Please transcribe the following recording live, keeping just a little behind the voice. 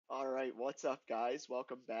right, what's up, guys?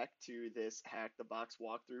 Welcome back to this Hack the Box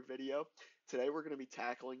walkthrough video. Today we're going to be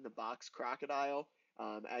tackling the box Crocodile.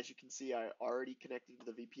 As you can see, I already connected to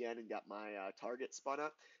the VPN and got my target spun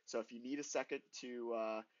up. So if you need a second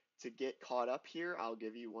to get caught up here, I'll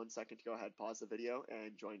give you 1 second to go ahead, pause the video,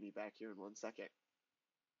 and join me back here in 1 second.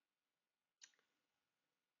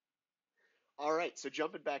 All right, so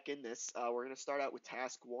jumping back in this, we're going to start out with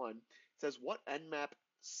task 1. It says, what Nmap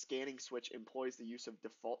scanning switch employs the use of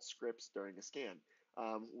default scripts during a scan?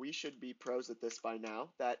 We should be pros at this by now.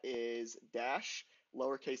 That is dash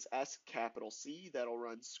lowercase s capital C. That'll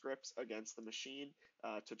run scripts against the machine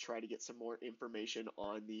to try to get some more information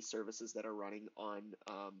on the services that are running on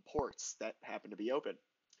ports that happen to be open.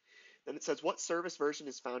 Then it says, what service version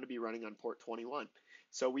is found to be running on port 21?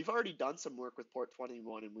 So we've already done some work with port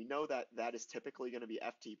 21, and we know that that is typically going to be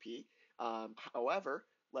FTP. However,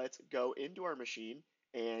 let's go into our machine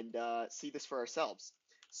and see this for ourselves.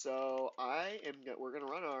 So we're going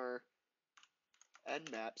to run our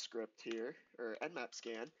Nmap script here, or Nmap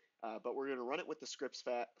scan, but we're going to run it with the scripts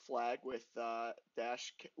flag with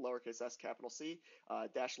dash lowercase s capital C,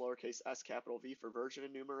 dash lowercase s capital V for version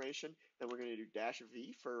enumeration. Then we're going to do dash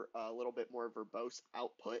V for a little bit more verbose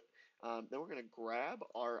output. Then we're going to grab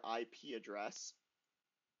our IP address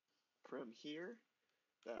from here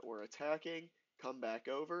that we're attacking, come back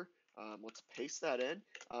over. Let's paste that in.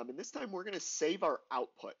 And this time we're going to save our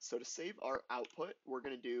output. So to save our output, we're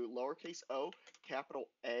going to do lowercase o, capital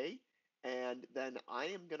A, and then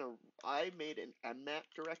I made an nmap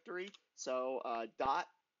directory. So dot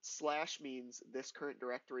slash means this current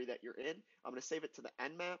directory that you're in. I'm going to save it to the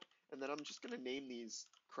nmap, and then I'm just going to name these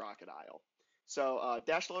Crocodile. So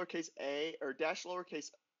dash lowercase a, or dash lowercase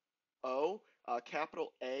O,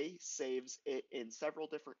 capital A saves it in several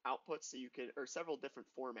different outputs, so you can, or several different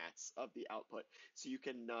formats of the output, so you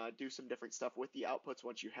can do some different stuff with the outputs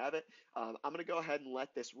once you have it. I'm going to go ahead and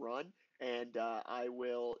let this run, and I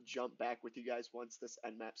will jump back with you guys once this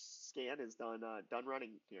Nmap scan is done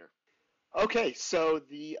running here. Okay, so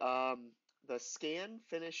the scan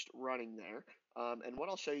finished running there, and what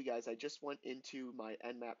I'll show you guys, I just went into my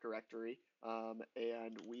Nmap directory,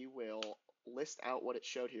 and we will list out what it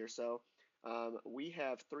showed here. So we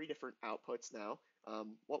have 3 different outputs now.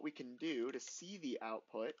 What we can do to see the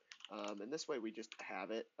output, and this way we just have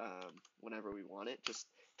it whenever we want it, just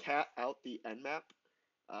cat out the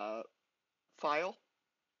Nmap file.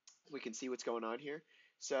 We can see what's going on here.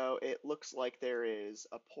 So it looks like there is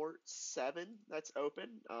a port 7 that's open,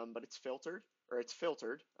 but it's filtered, or it's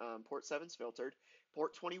filtered. Port 7's filtered.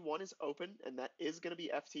 Port 21 is open, and that is going to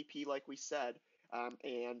be FTP like we said.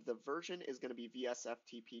 And the version is going to be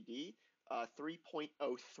VSFTPD 3.03.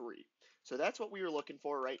 So that's what we were looking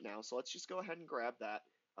for right now. So let's just go ahead and grab that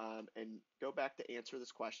and go back to answer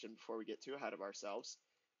this question before we get too ahead of ourselves.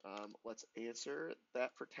 Let's answer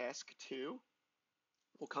that for task 2.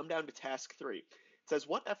 We'll come down to task 3. It says,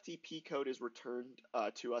 what FTP code is returned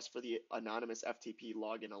to us for the anonymous FTP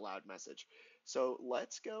login allowed message? So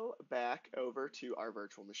let's go back over to our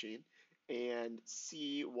virtual machine and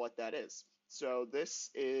see what that is. So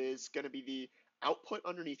this is going to be the output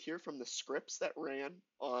underneath here from the scripts that ran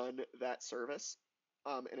on that service.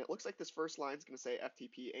 And it looks like this first line is going to say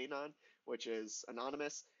FTP anon, which is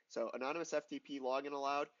anonymous. So anonymous FTP login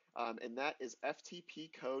allowed, and that is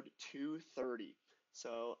FTP code 230.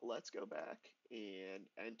 So let's go back and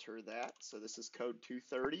enter that. So this is code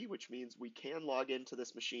 230, which means we can log into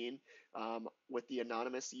this machine with the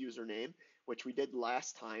anonymous username, which we did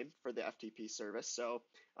last time for the FTP service. So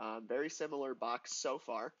very similar box so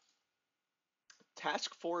far.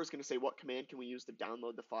 Task 4 is going to say, what command can we use to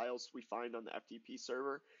download the files we find on the FTP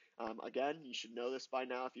server? Again, you should know this by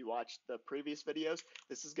now if you watched the previous videos.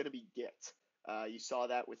 This is going to be git. You saw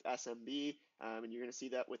that with SMB, and you're going to see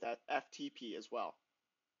that with FTP as well.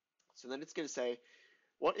 So then it's going to say,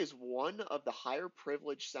 what is one of the higher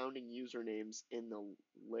privilege sounding usernames in the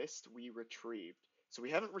list we retrieved? So we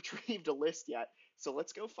haven't retrieved a list yet, so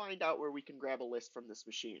let's go find out where we can grab a list from this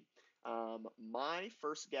machine. My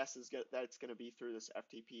first guess is that it's going to be through this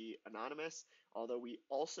FTP anonymous, although we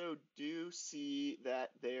also do see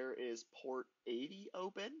that there is port 80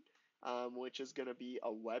 open, which is going to be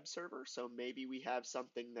a web server, so maybe we have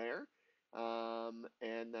something there.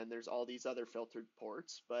 And then there's all these other filtered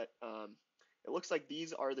ports, but it looks like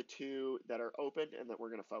these are the 2 that are open and that we're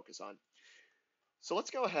going to focus on. So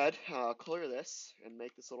let's go ahead, clear this and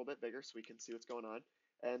make this a little bit bigger so we can see what's going on.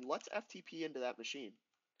 And let's FTP into that machine.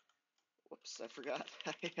 Whoops, I forgot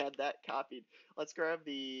I had that copied. Let's grab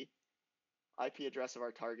the IP address of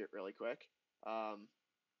our target really quick.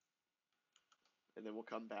 And then we'll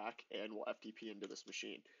come back and we'll FTP into this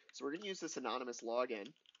machine. So we're going to use this anonymous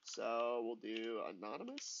login. So we'll do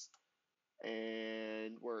anonymous,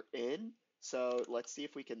 and we're in. So let's see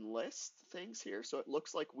if we can list things here. So it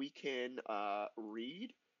looks like we can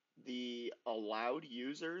read the allowed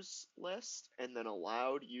users list and then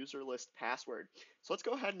allowed user list password. So let's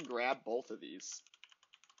go ahead and grab both of these.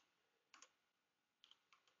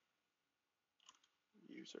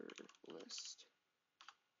 User list.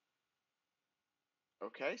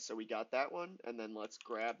 Okay, so we got that one, and then let's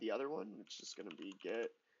grab the other one, which is going to be get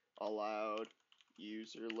allowed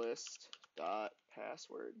user list dot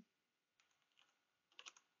password.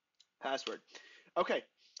 Okay,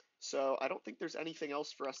 so I don't think there's anything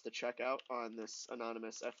else for us to check out on this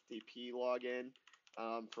anonymous FTP login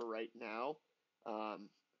for right now.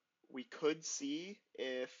 We could see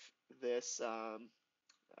if this,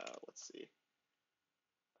 let's see.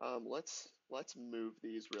 Let's move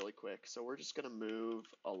these really quick. So we're just gonna move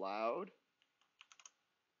allowed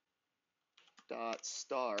dot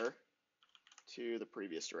star to the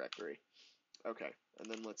previous directory. Okay, and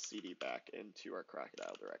then let's cd back into our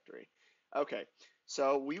Crocodile directory. Okay,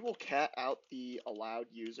 so we will cat out the allowed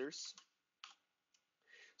users.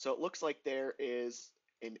 So it looks like there is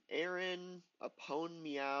an Aaron, a Pwn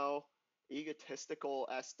Meow, egotistical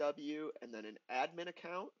SW, and then an admin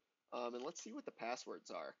account. And let's see what the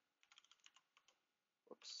passwords are.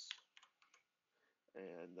 Whoops.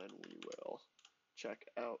 And then we will check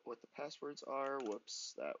out what the passwords are.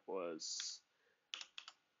 Whoops, that was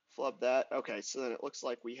flub that. Okay, so then it looks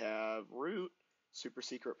like we have root, super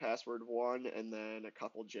secret password 1, and then a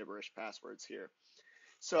couple gibberish passwords here.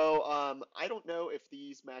 So I don't know if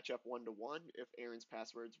these match up 1-to-1, if Aaron's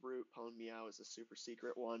password's root, Pwn Meow is a super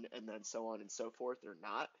secret one, and then so on and so forth, or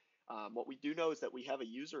not. What we do know is that we have a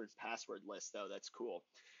user and password list, though. That's cool.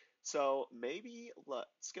 So maybe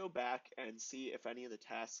let's go back and see if any of the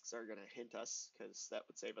tasks are going to hint us, because that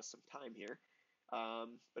would save us some time here.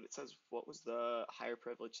 But it says, what was the higher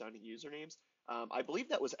privilege sounding usernames? I believe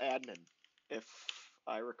that was admin, if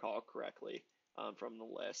I recall correctly from the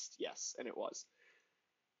list. Yes, and it was.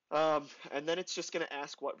 And then it's just going to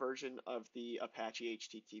ask what version of the Apache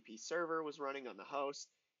HTTP server was running on the host.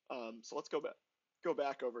 So let's go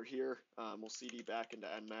back over here. We'll cd back into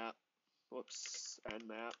Nmap. Whoops,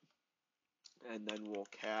 Nmap. And then we'll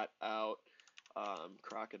cat out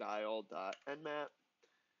crocodile.nmap.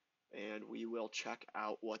 And we will check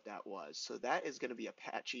out what that was. So that is going to be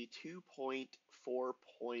Apache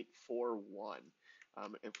 2.4.41.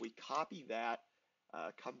 If we copy that,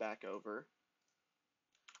 come back over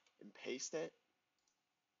and paste it,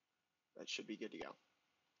 that should be good to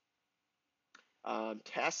go.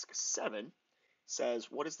 Task 7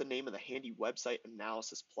 says, what is the name of the handy website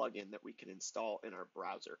analysis plugin that we can install in our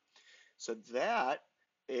browser? So that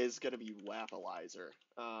is going to be Wapalizer.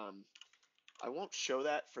 I won't show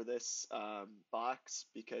that for this box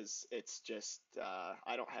because it's just,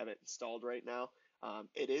 I don't have it installed right now.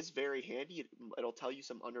 It is very handy. It'll tell you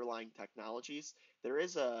some underlying technologies. There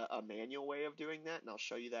is a manual way of doing that, and I'll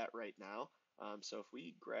show you that right now. So if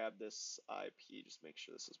we grab this IP, just make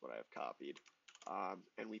sure this is what I have copied,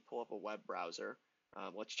 and we pull up a web browser,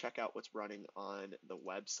 let's check out what's running on the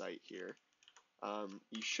website here.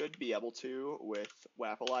 You should be able to, with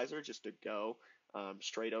Wapalizer, just to go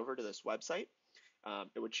straight over to this website.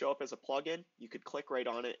 It would show up as a plugin. You could click right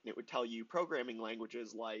on it, and it would tell you programming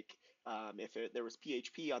languages like if there was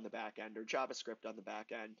PHP on the back end or JavaScript on the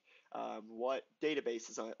back end, what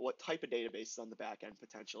databases on what type of database is on the back end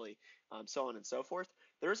potentially, so on and so forth.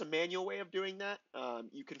 There is a manual way of doing that.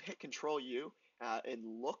 You can hit Control U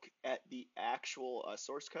and look at the actual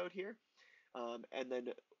source code here, and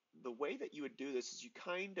then the way that you would do this is you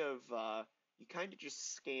kind of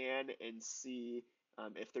just scan and see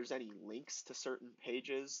if there's any links to certain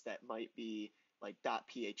pages that might be like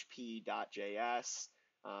 .php, .js.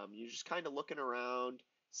 You're just kind of looking around,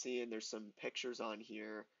 seeing there's some pictures on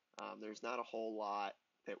here. There's not a whole lot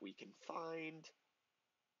that we can find.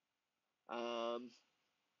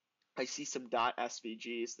 I see some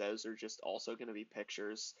 .svgs. Those are just also going to be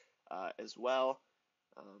pictures as well.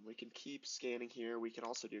 We can keep scanning here. We can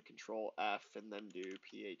also do Control F and then do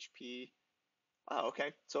PHP. Oh,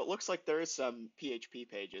 okay. So it looks like there is some PHP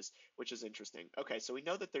pages, which is interesting. Okay, so we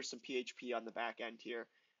know that there's some PHP on the back end here.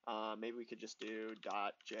 Maybe we could just do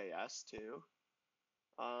 .js too.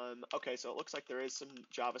 Okay, so it looks like there is some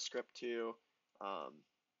JavaScript too,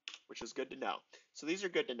 which is good to know. So these are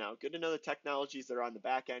good to know. Good to know the technologies that are on the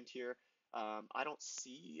back end here. I don't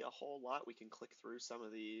see a whole lot. We can click through some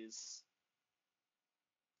of these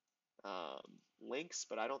links,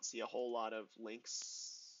 but I don't see a whole lot of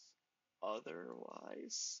links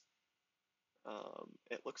otherwise.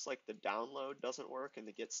 It looks like the download doesn't work and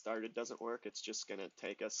the get started doesn't work. It's just gonna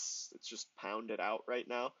take us, it's just pounded out right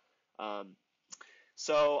now. Um,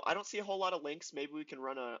 so I don't see a whole lot of links. Maybe we can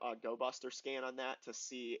run a GoBuster scan on that to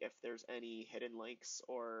see if there's any hidden links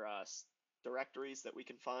or directories that we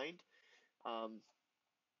can find. Um,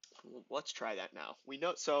 let's try that now. We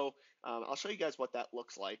know, so I'll show you guys what that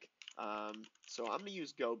looks like. So I'm gonna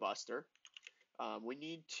use GoBuster. We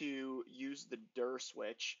need to use the dir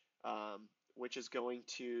switch, which is going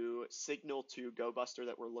to signal to GoBuster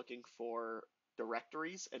that we're looking for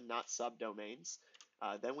directories and not subdomains.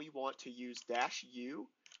 Then we want to use -u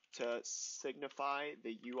to signify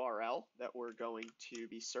the URL that we're going to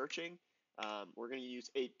be searching. We're going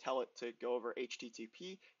to tell it to go over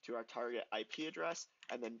HTTP to our target IP address,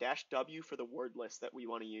 and then -w for the word list that we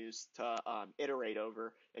want to use to iterate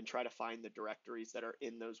over and try to find the directories that are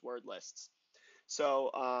in those word lists. So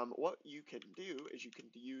what you can do is you can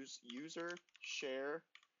use user share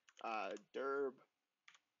dirb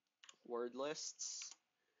word lists,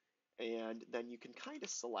 and then you can kind of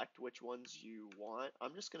select which ones you want.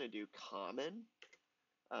 I'm just going to do common.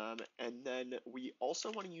 And then we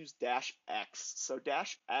also want to use -x. So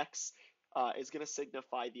 -x is going to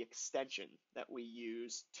signify the extension that we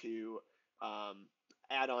use to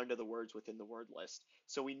add on to the words within the word list.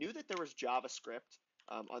 So we knew that there was JavaScript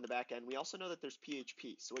on the back end. We also know that there's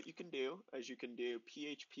PHP. So what you can do is you can do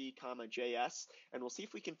PHP, JS, and we'll see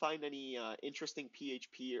if we can find any interesting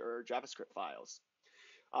PHP or JavaScript files.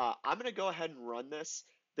 I'm going to go ahead and run this.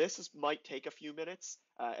 Might take a few minutes,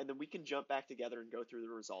 and then we can jump back together and go through the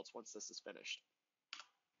results once this is finished.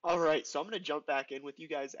 All right, so I'm going to jump back in with you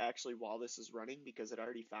guys actually while this is running because it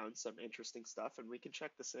already found some interesting stuff, and we can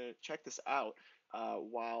check this out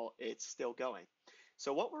while it's still going.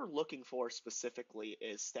 So what we're looking for specifically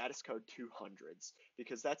is status code 200s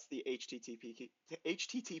because that's the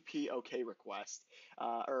HTTP OK request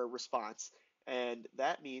or response, and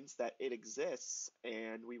that means that it exists,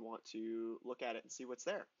 and we want to look at it and see what's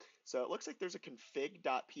there. So it looks like there's a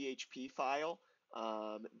config.php file.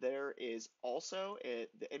 There is also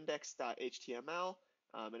the index.html,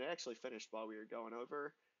 and it actually finished while we were going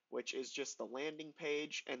over, which is just the landing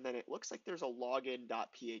page, and then it looks like there's a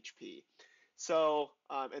login.php. So,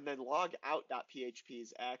 and then logout.php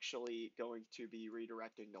is actually going to be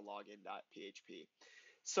redirecting to login.php.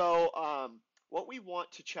 So, what we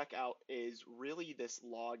want to check out is really this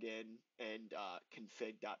login and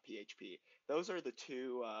config.php. Those are the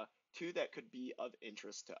two that could be of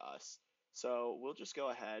interest to us. So we'll just go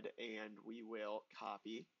ahead and we will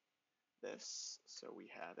copy this so we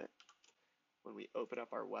have it. When we open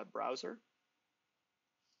up our web browser,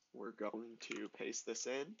 we're going to paste this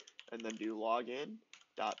in and then do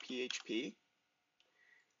login.php.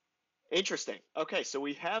 Interesting. Okay, so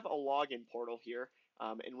we have a login portal here,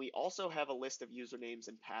 and we also have a list of usernames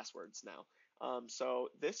and passwords now. So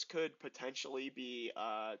this could potentially be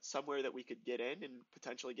somewhere that we could get in and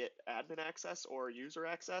potentially get admin access or user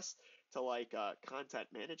access to like a content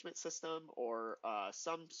management system or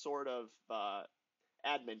some sort of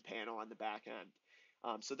admin panel on the back end.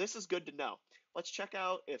 So this is good to know. Let's check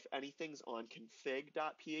out if anything's on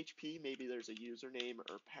config.php. Maybe there's a username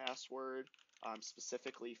or password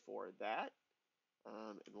specifically for that.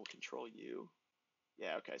 And we'll control U.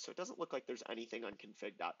 Yeah, okay, so it doesn't look like there's anything on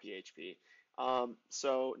config.php.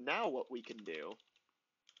 So now what we can do,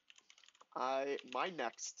 my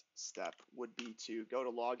next step would be to go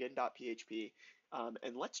to login.php,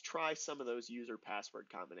 and let's try some of those user password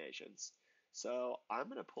combinations. So I'm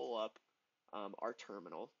going to pull up our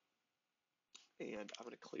terminal, and I'm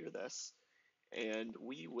going to clear this, and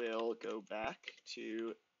we will go back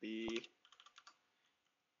to the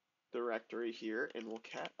directory here, and we'll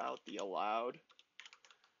cat out the allowed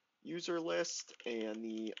user list and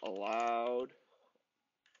the allowed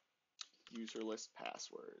user list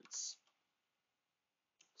passwords.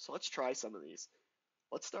 So let's try some of these.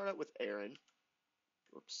 Let's start out with Aaron.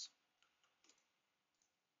 Oops.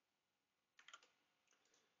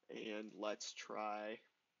 And let's try,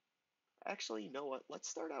 actually, you know what? Let's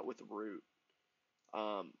start out with root.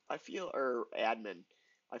 Or admin.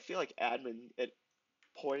 I feel like admin, it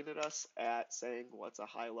pointed us at saying what's a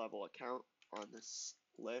high level account on this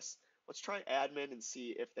list. Let's try admin and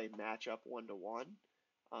see if they match up one-to-one.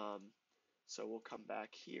 So we'll come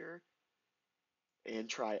back here and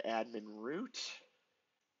try admin root.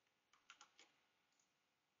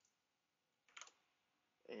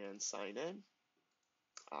 And sign in.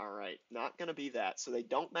 All right, not going to be that. So they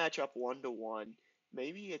don't match up one-to-one.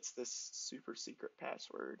 Maybe it's this super secret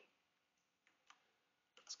password.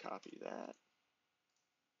 Let's copy that.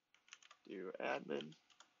 Do admin.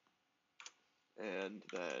 And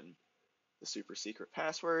then the super secret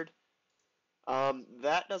password.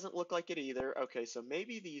 That doesn't look like it either. Okay, so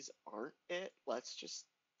maybe these aren't it. Let's just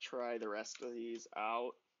try the rest of these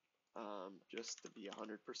out, just to be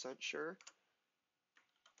 100% sure.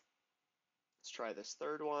 Let's try this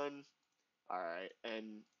third one. All right,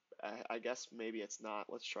 and I guess maybe it's not.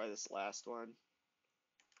 Let's try this last one.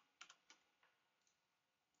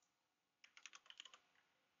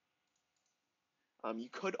 You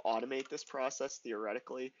could automate this process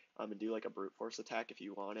theoretically, and do like a brute force attack if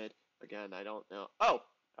you wanted. Again, I don't know. Oh,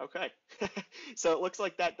 okay. So it looks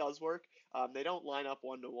like that does work. They don't line up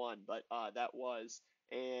one to one, but that was.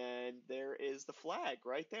 And there is the flag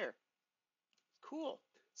right there. Cool.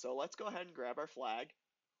 So let's go ahead and grab our flag,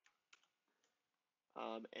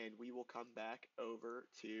 and we will come back over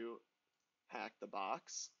to hack the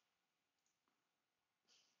box.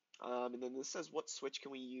 And then this says, what switch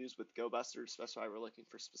can we use with GoBuster to specify we're looking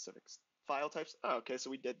for specific file types? Oh, okay, so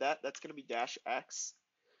we did that. That's going to be -X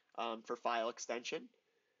for file extension.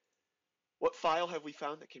 What file have we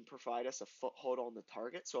found that can provide us a foothold on the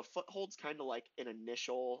target? So a foothold's kind of like an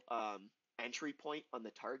initial entry point on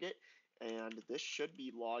the target, and this should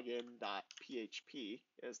be login.php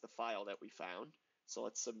is the file that we found. So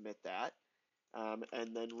let's submit that.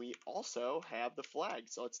 And then we also have the flag.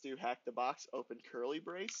 So let's do hack the box, open curly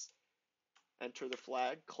brace, enter the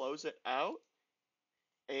flag, close it out,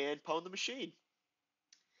 and pwn the machine.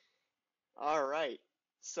 All right.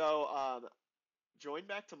 So join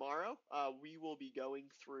back tomorrow. We will be going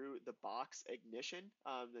through the box ignition.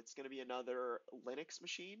 That's going to be another Linux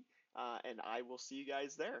machine, and I will see you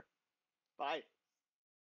guys there. Bye.